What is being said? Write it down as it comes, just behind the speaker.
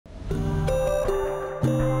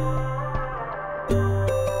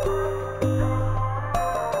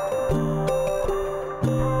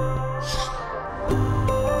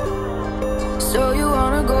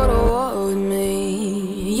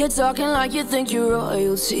talking like you think you're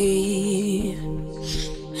royalty.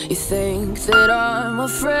 You think that I'm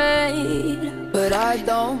afraid, but I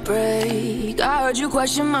don't break. I heard you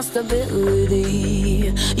question my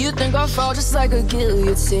stability. You think I'll fall just like a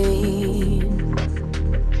guillotine,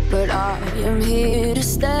 but I am here to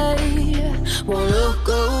stay, won't look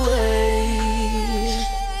away.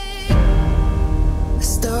 The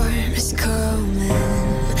storm is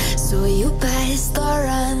coming, so you better start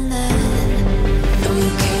running. No,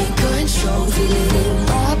 you can't control, feel it in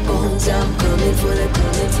my bones. I'm coming for the,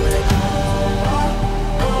 coming for the.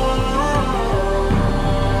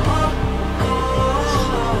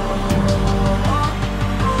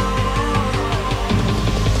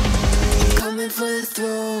 Coming for the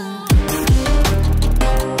throne.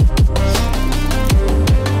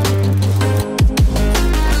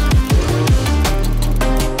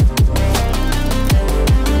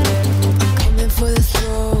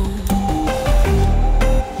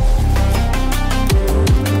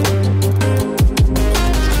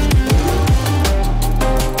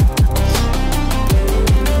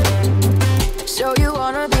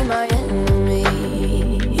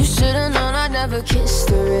 Kiss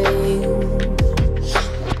the rain.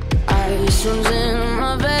 Ice runs in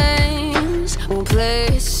my veins, won't play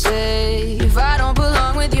it safe. I don't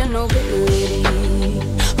belong with your nobility.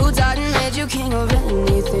 Who died and made you king of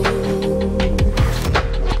anything?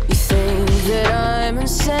 You think that I'm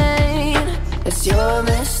insane, it's your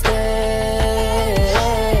mistake.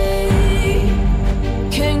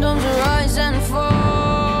 Kingdoms rise and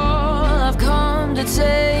fall, I've come to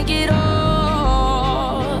take it all.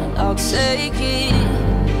 I'll take it,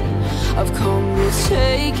 I've come to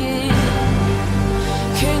take it.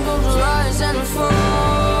 Kingdoms rise and fall,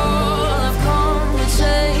 I've come to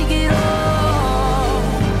take it all.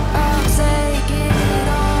 I'll take it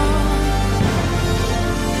all.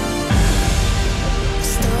 The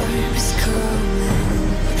storm is coming,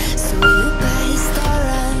 so you better start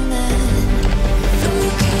running. No,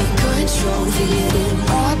 you can't control, feel it in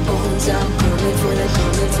my bones. I'm coming for the,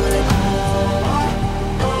 coming for the.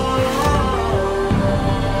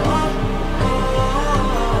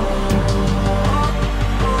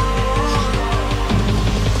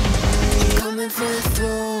 For the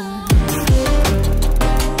throne.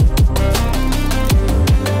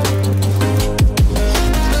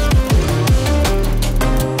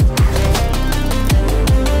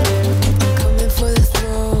 Coming for the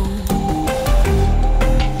throne.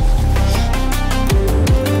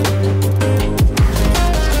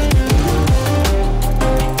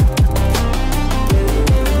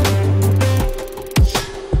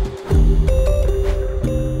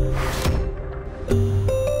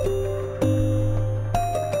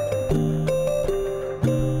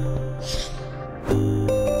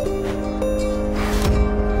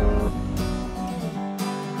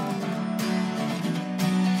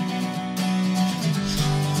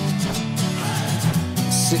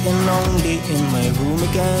 Sitting lonely in my room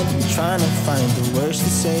again, trying to find the words to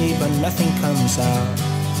say, but nothing comes out.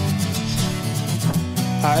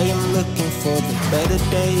 I am looking for the better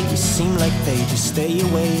days, seem like they just stay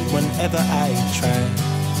away whenever I try.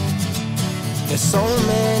 There's so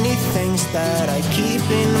many things that I keep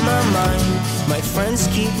in my mind. My friends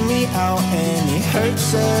keep me out and it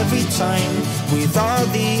hurts every time. With all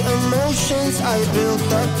the emotions I built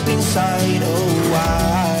up inside, oh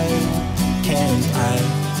why can't I?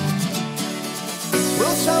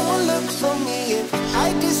 Will someone look for me if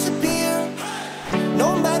I disappear?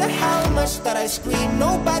 No matter how much that I scream,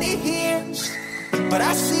 nobody hears. But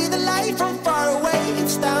I see the light from far away,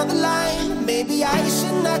 it's down the line. Maybe I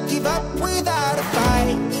should not give up without a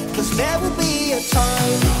fight, 'cause there will be a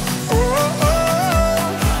time. Oh, oh, oh.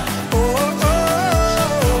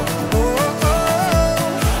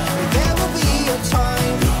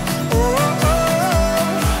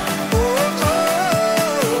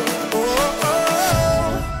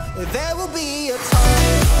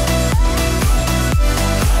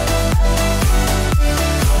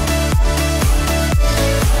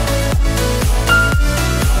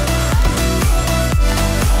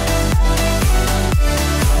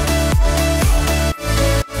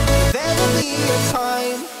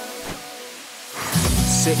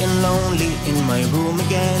 Sitting lonely in my room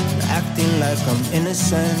again, acting like I'm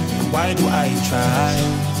innocent. Why do I try?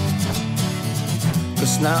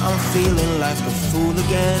 'Cause now I'm feeling like a fool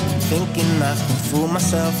again, thinking I can fool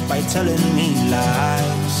myself by telling me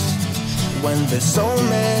lies. When there's so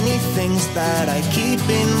many things that I keep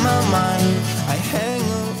in my mind,